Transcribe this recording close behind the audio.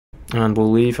And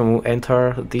we'll leave and we'll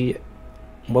enter the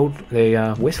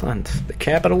wasteland. The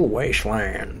capital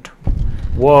wasteland.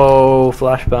 Whoa,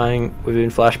 flashbang. We've been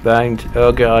flashbanged.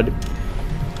 Oh god.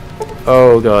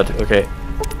 Oh god, okay.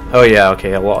 Oh yeah,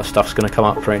 okay, a lot of stuff's gonna come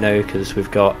up right now because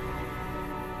we've got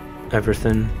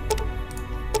everything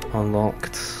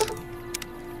unlocked.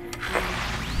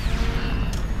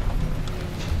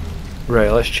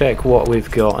 Right, let's check what we've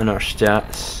got in our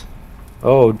stats.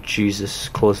 Oh Jesus,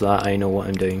 close that, I know what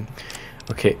I'm doing.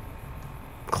 Okay,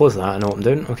 close that, I know what I'm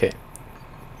doing, okay.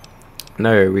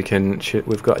 Now we can,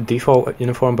 we've got a default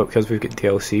uniform, but because we've got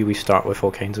DLC we start with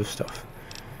all kinds of stuff.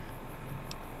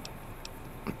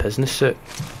 Business suit.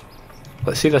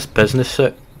 Let's see this business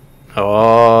suit.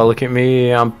 Oh, look at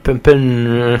me, I'm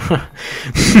pimping.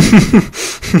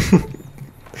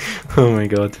 Oh my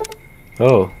god.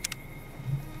 Oh.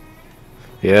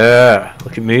 Yeah,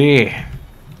 look at me.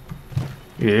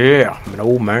 Yeah, I'm an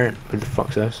old man. What the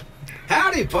fuck's this?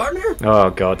 Howdy, partner. Oh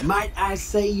god. Might I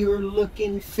say you're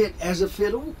looking fit as a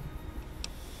fiddle?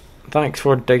 Thanks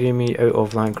for digging me out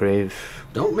of that grave.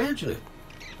 Don't mention it.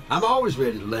 I'm always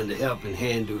ready to lend a helping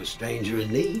hand to a stranger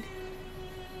in need.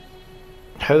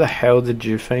 How the hell did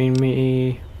you find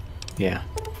me? Yeah.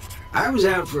 I was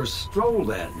out for a stroll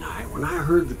that night when I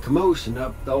heard the commotion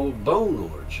up the old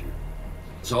bone orchard.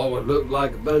 Saw what looked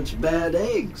like a bunch of bad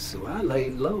eggs, so I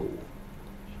laid low.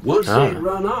 Once they'd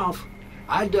run off,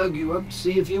 I dug you up to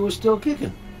see if you were still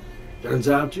kicking. Turns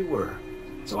out you were,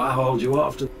 so I hauled you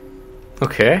off to...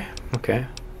 Okay, okay.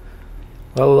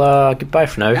 Well, goodbye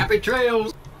for now. Happy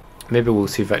trails! Maybe we'll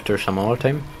see Victor some other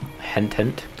time. Hint,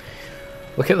 hint.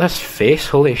 Look at this face,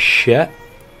 holy shit.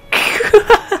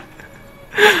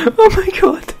 Oh my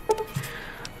god.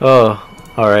 Oh,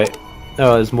 alright.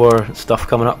 Oh, there's more stuff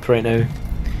coming up right now.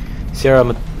 Sierra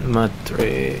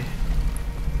Madre.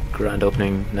 Grand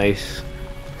opening, nice.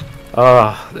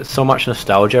 Oh, there's so much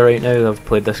nostalgia right now. I've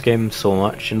played this game so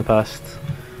much in the past.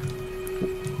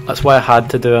 That's why I had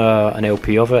to do an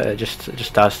LP of it. It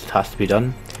just has to be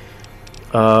done.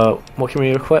 What can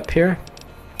we equip here?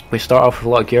 We start off with a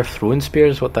lot of gear. Throwing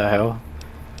spears, what the hell?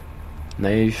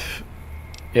 Knife.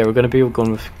 Yeah, we're going to be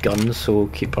going with guns, so we'll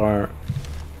keep our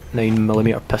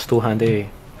 9mm pistol handy.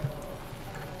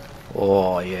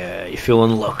 Oh yeah, you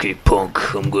feeling lucky,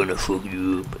 punk? I'm gonna fuck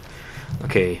you up.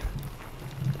 Okay.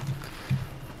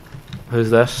 Who's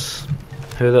this?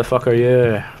 Who the fuck are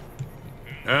you?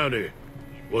 Howdy.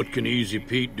 What can Easy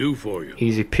Pete do for you?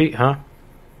 Easy Pete, huh?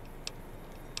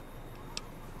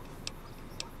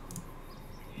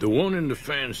 The one in the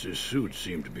fancy suit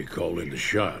seemed to be calling the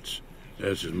shots.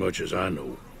 That's as much as I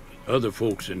know. Other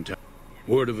folks in town.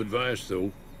 Word of advice,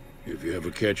 though. If you ever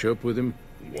catch up with him,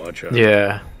 watch out.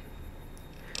 Yeah.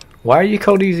 Why are you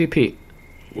called Easy Pete?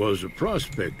 Was a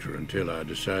prospector until I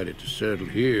decided to settle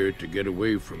here to get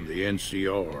away from the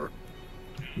NCR.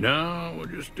 Now, we'll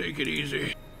just take it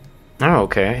easy. Oh,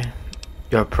 okay.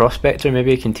 You're a prospector, maybe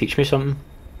you can teach me something?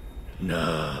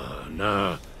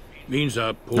 Nah. Means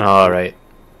I pulled... Oh, right.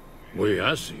 Way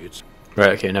I see it.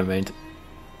 Right, okay, never mind.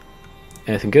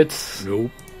 Anything good?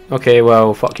 Nope. Okay,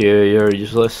 well, fuck you, you're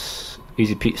useless.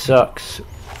 Easy Pete sucks.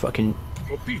 Fucking...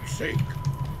 For Pete's sake.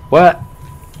 What?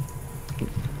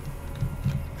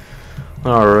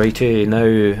 Alrighty,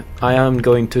 now I am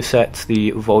going to set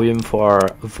the volume for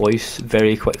voice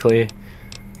very quickly.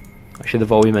 Actually, the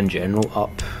volume in general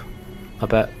up a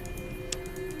bit.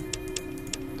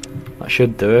 That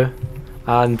should do.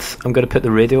 And I'm going to put the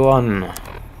radio on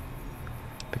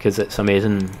because it's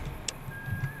amazing.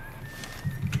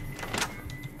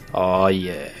 Oh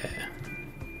yeah.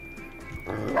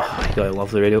 Oh, I love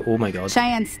the radio. Oh my god.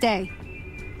 Cheyenne, stay.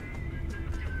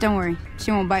 Don't worry,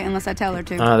 she won't bite unless I tell her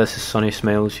to. Ah, this is Sunny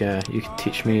Smiles, yeah. You can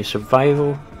teach me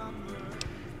survival.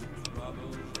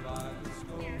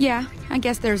 Yeah, I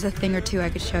guess there's a thing or two I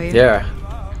could show you. Yeah.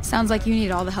 Sounds like you need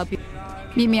all the help you...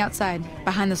 Meet me outside,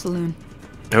 behind the saloon.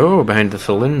 Oh, behind the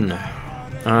saloon.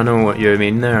 I know what you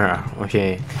mean there.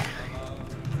 Okay.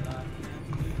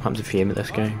 What happens if you aim at this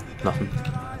guy? Nothing.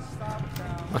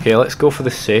 Okay, let's go for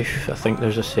the safe. I think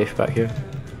there's a safe back here.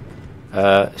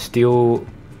 Steal...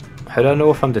 How do I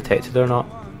know if I'm detected or not?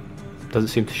 Doesn't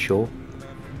seem to show.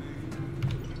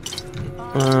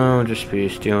 I'll just be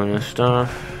stealing this stuff.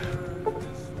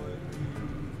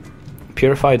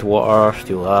 Purified water,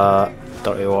 steal that.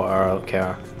 Dirty water, I don't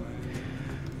care.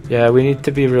 Yeah, we need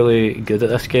to be really good at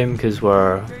this game because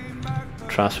we're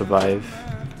trying to survive.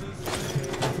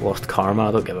 Lost karma,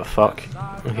 I don't give a fuck.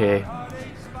 Okay.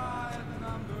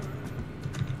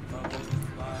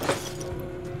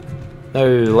 Now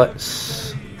let's...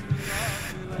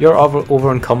 You're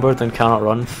over encumbered and cannot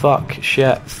run. Fuck,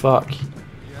 shit, fuck.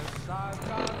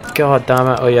 God damn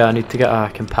it. Oh yeah, I need to get a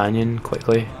companion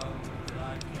quickly.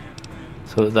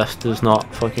 So that this does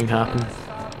not fucking happen.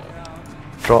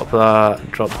 Drop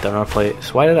that, drop dinner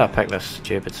plates. Why did I pick this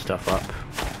stupid stuff up?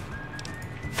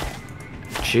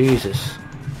 Jesus.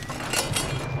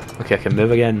 Okay, I can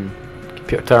move again.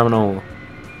 Computer terminal.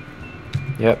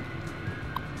 Yep.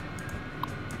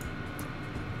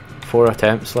 4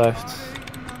 attempts left.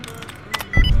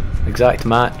 Exact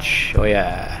match. Oh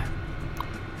yeah.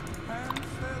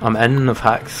 I'm in. I've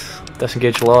hacked.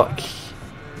 Disengage lock.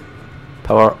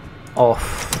 Power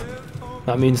off.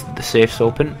 That means the safe's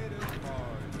open.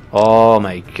 Oh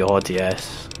my god,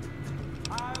 yes.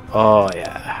 Oh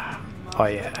yeah. Oh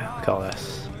yeah. Look at all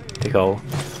this. Take all.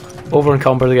 Over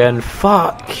encumbered again.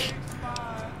 Fuck!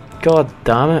 God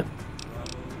damn it.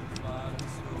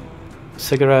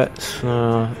 Cigarettes.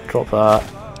 Drop that.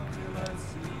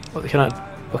 What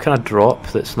kind of drop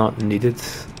that's not needed?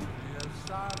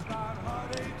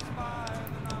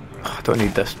 I don't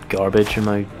need this garbage in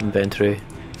my inventory.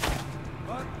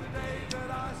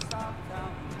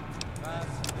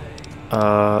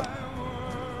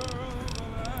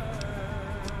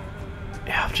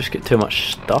 Yeah, I've just got too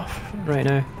much stuff right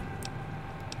now.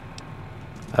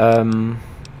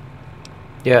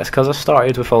 Yeah, it's because I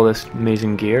started with all this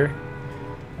amazing gear.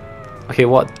 Okay,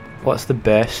 what's the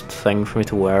best thing for me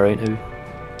to wear right now?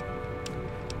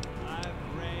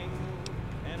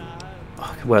 Oh,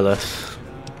 I could wear this.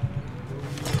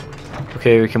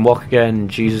 Okay, we can walk again.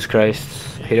 Jesus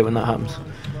Christ, I hate it when that happens.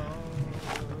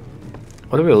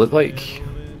 What do we look like?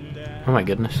 Oh my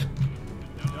goodness.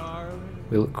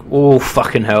 We look. Oh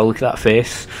fucking hell! Look at that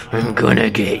face. I'm gonna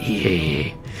get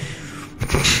you.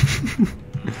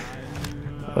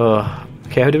 Oh,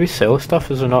 okay. How do we sell stuff?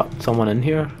 Is there not someone in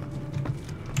here?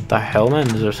 The hell,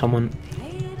 man? Is there someone?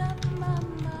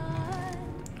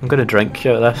 I'm gonna drink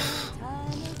out of this.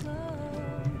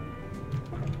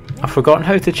 I've forgotten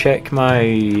how to check my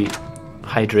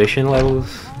hydration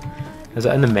levels. Is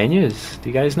it in the menus? Do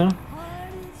you guys know?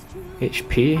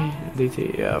 HP?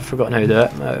 Yeah, I've forgotten how to do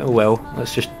it. Oh well,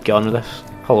 let's just get on with this.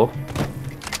 Hello.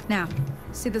 Now,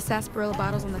 see the sarsaparilla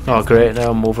bottles on the fence? Oh great,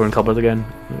 now I'm over encumbered again.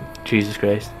 Jesus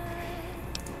Christ.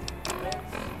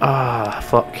 Ah,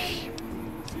 fuck.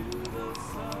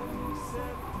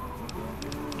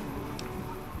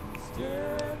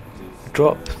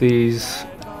 Drop these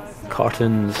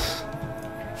cartons.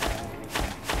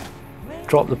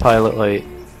 Drop the pilot light.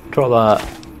 Drop that.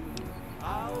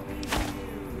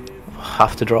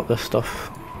 Have to drop this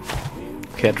stuff.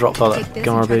 Okay, drop all that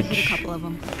garbage.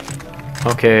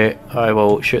 Okay, I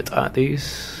will shoot at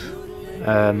these.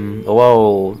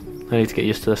 Whoa, I need to get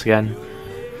used to this again.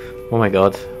 Oh my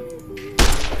god.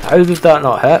 How did that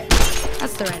not hit?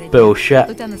 That's the right idea. Bullshit.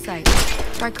 Look down the sight.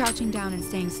 Try crouching down and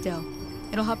staying still.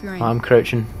 It'll help your aim. I'm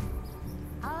crouching.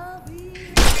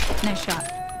 Nice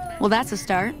shot. Well, that's a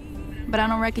start. But I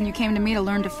don't reckon you came to me to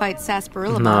learn to fight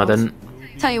sarsaparilla No, I bottles.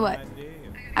 didn't. Tell you what.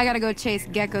 I gotta go chase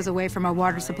geckos away from our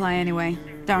water supply anyway.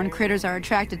 Darn critters are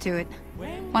attracted to it.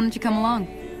 Why don't you come along?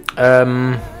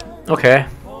 Okay.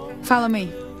 Follow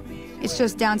me. It's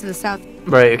just down to the south.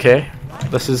 Right, okay.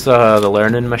 This is the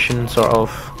learning mission, sort of.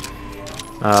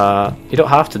 You don't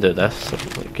have to do this,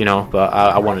 you know, but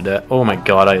I want to do it. Oh my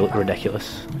god, I look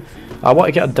ridiculous. I want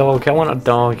to get a dog. I want a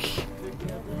dog.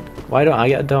 Why don't I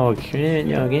get a dog?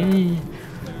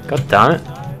 God damn it.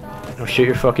 I'll shoot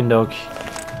your fucking dog.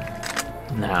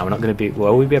 Nah, we're not going to be...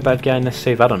 Will we be a bad guy in this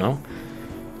save? I don't know.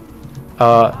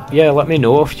 Yeah, let me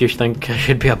know if you think I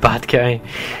should be a bad guy.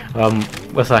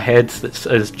 With a head that's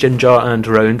as ginger and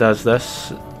round as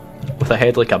this. With a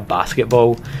head like a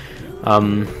basketball.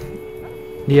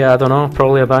 Yeah, I don't know.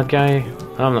 Probably a bad guy.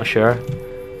 I'm not sure.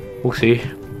 We'll see.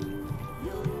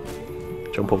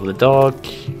 Jump over the dog.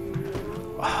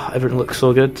 Oh, everything looks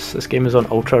so good. This game is on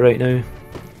ultra right now.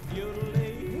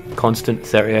 Constant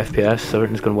 30 FPS.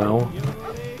 Everything's going well.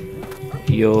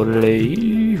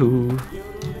 Yodelay-hoo.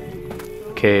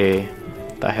 Okay,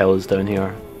 the hell is down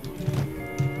here?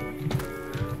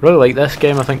 Really like this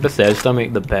game. I think Bethesda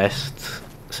make the best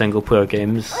single player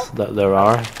games that there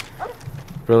are.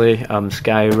 Really,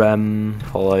 Skyrim,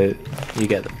 Fallout, you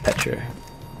get the picture.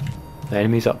 The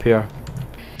enemies up here.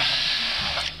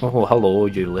 Oh, hello,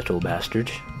 you little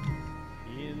bastard.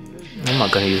 I'm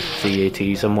not gonna use the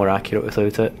ATs, I'm more accurate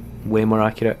without it. Way more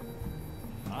accurate.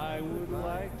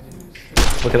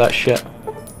 Look at that shit.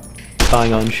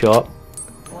 Bang on shot.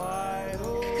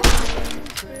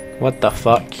 What the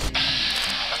fuck?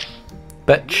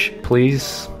 Bitch,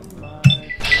 please.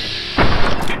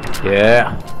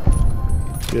 Yeah.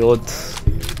 Reload.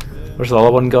 Where's the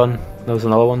other one gone? There was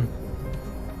another one.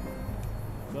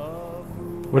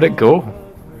 Where'd it go?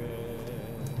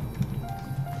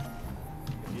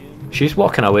 She's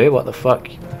walking away, what the fuck?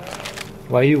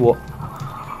 Why are you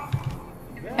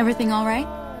Everything all right?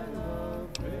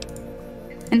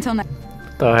 Until now.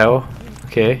 the hell?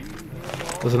 Okay.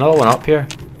 There's another one up here.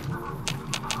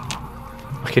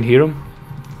 I can hear him.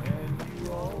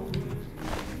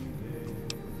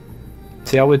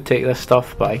 See, I would take this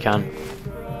stuff, but I can't.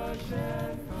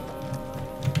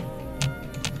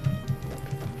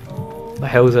 The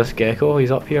hell is this Gecko?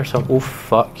 He's up here. Oh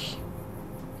fuck.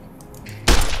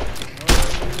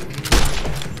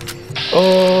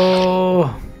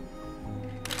 Oh!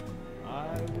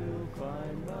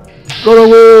 Run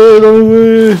away! Run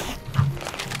away!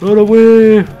 Run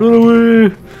away! Run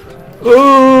away!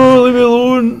 Oh! Leave me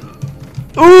alone!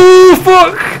 Oh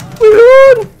fuck! Leave me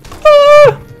alone!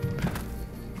 Ah!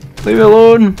 Leave me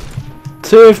alone!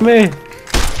 Save me!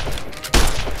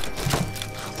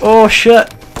 Oh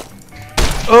shit!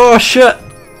 Oh shit!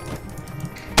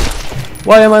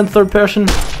 Why am I in third person?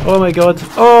 Oh my god!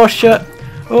 Oh shit!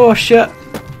 Oh shit!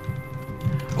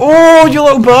 Oh, you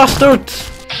little bastard!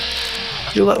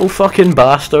 You little fucking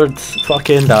bastard!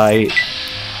 Fucking die!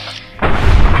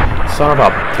 Son of a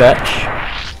bitch!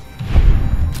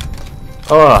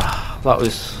 Oh, that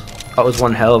was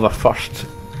one hell of a first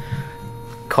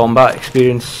combat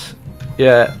experience.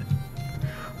 Yeah.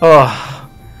 Oh,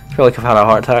 I feel like I've had a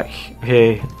heart attack.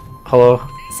 Hey, hello.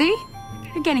 See?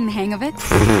 You're getting the hang of it.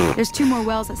 There's 2 more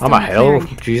wells that still I'm a need hell.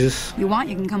 clearing. Jesus. You want,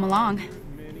 you can come along.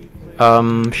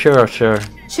 Sure.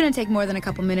 Shouldn't take more than a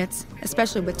couple minutes,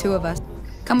 especially with 2 of us.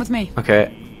 Come with me.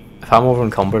 Okay. If I'm over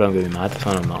encumbered, I'm gonna be mad.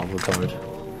 I'm not over encumbered.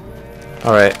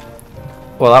 Alright.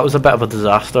 Well, that was a bit of a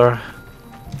disaster.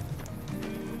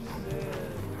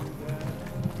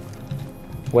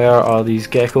 Where are these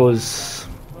geckos?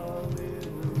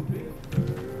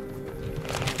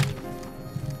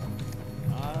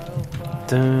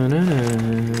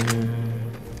 Dun-dun-dun.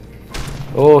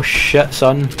 Oh shit,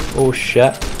 son. Oh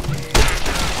shit.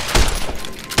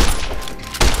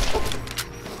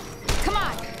 Come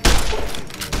on.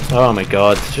 Oh my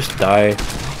god, just die.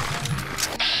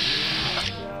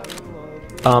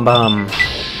 Bam bam.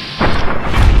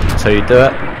 That's how you do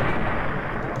it.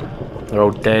 They're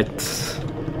all dead.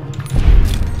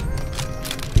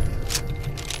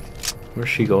 Where's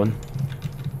she going?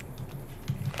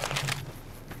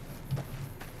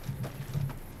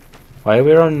 Why are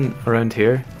we around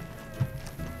here?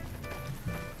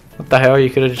 What the hell? You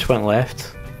could have just went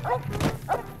left.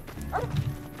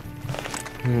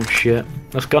 Oh shit.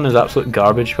 This gun is absolute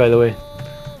garbage, by the way.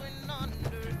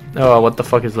 Oh, what the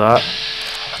fuck is that?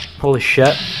 Holy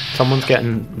shit. Someone's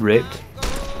getting raped.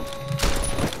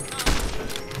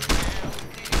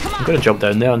 I'm gonna jump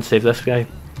down there and save this guy.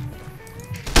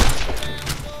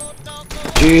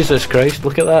 Jesus Christ,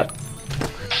 look at that.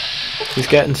 He's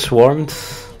getting swarmed.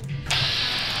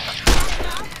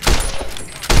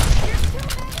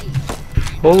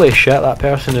 Holy shit, that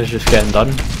person is just getting done.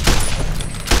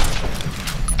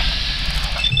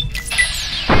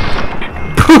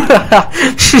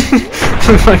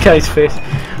 My guy's face.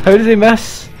 How did he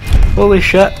miss? Holy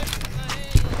shit.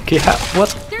 Okay,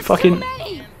 what? There's Fucking. so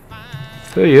many.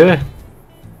 Who are you?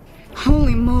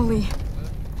 Holy moly.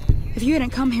 If you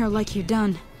hadn't come here like you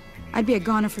done, I'd be a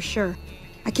goner for sure.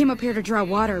 I came up here to draw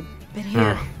water, but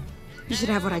here, you should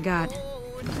have what I got.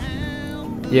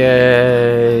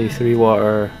 Yay, 3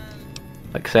 water.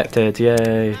 Accepted,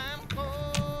 yay.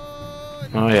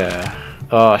 Oh yeah.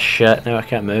 Oh shit, now I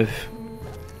can't move.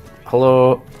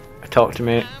 Hello? Talk to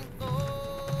me.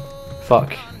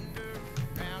 Fuck.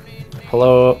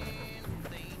 Hello?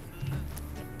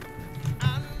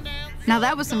 Now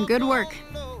that was some good work.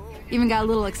 Even got a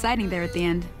little exciting there at the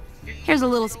end. Here's a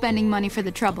little spending money for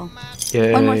the trouble.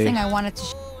 Yay. One more thing I wanted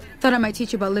to thought I might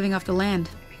teach you about living off the land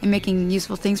and making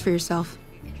useful things for yourself.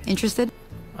 Interested?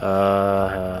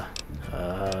 No.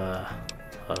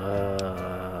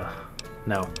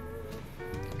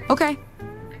 Okay.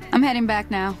 I'm heading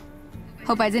back now.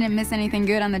 Hope I didn't miss anything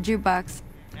good on the jukebox.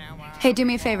 Hey, do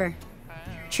me a favor.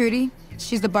 Trudy,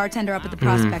 she's the bartender up at the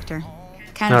Prospector.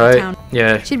 Kind of Alright, town.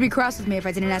 yeah. She'd be cross with me if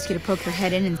I didn't ask you to poke your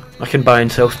head in and... I can buy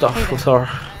and sell stuff Hey with her.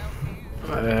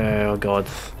 Oh god.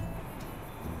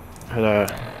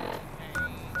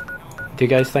 Do you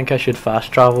guys think I should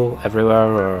fast travel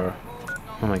everywhere or...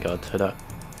 Oh my god, how that...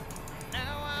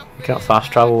 You can't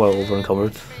fast travel while over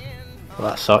encumbered. Well,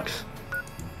 that sucks.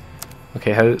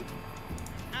 Okay, how...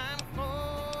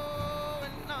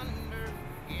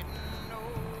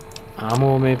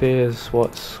 Ammo maybe is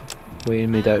what's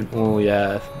weighing me down. Oh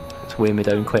yeah, it's weighing me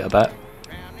down quite a bit.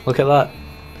 Look at that.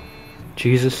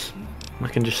 Jesus, I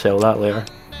can just sell that later.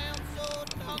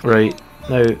 Right,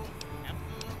 now...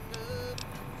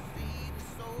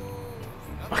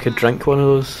 I could drink one of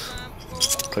those.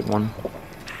 Drink one.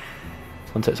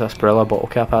 Once it's Asperilla bottle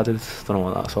cap added. Don't know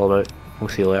what that's all about. We'll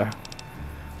see later.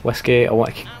 Whiskey.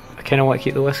 I kind of want to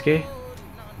keep the whiskey.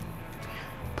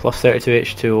 Plus 32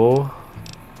 H2O.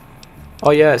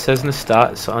 Oh yeah, it says in the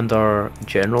stats under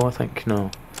general, I think. No.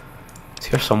 It's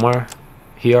here somewhere.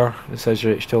 Here, it says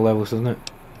your H2O levels, isn't it?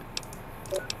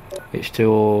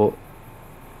 H2O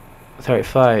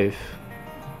 35.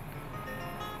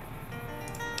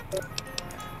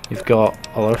 You've got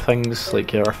other things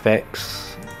like your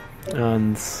effects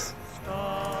and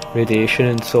radiation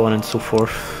and so on and so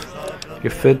forth.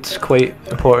 Your food's quite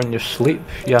important, your sleep,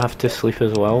 you have to sleep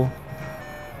as well.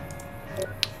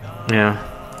 Yeah.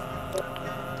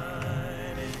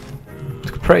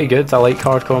 It's pretty good, I like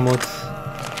hardcore modes.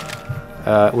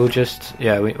 We'll just,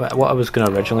 yeah, what I was going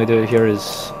to originally do here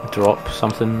is drop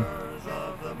something.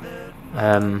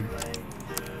 What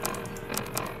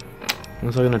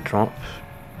was I going to drop?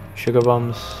 Sugar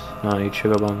bombs? No, I need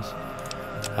sugar bombs.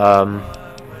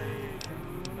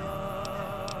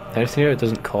 Anything here? It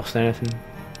doesn't cost anything.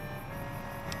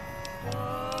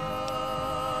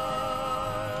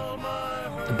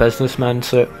 The businessman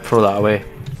suit, throw that away.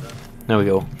 There we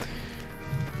go.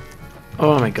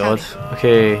 Oh my god.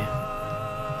 Okay.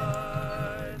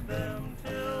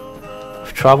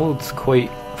 I've travelled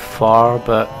quite far,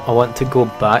 but I want to go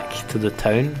back to the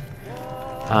town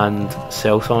and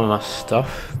sell some of my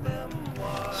stuff.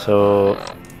 So,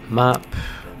 map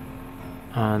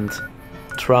and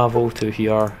travel to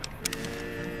here.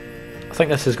 I think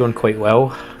this is going quite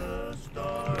well.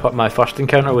 But my first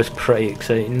encounter was pretty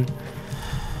exciting.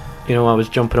 You know, I was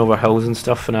jumping over hills and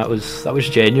stuff, and that was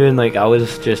genuine. Like, I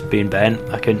was just being bent.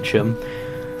 I couldn't shoot him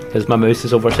because my mouse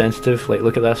is oversensitive. Like,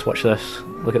 look at this, watch this,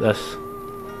 look at this,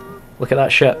 look at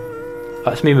that shit.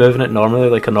 That's me moving it normally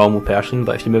like a normal person,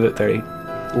 but if you move it very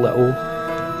little,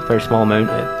 very small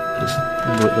amount, it's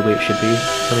the way it should be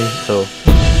for me. So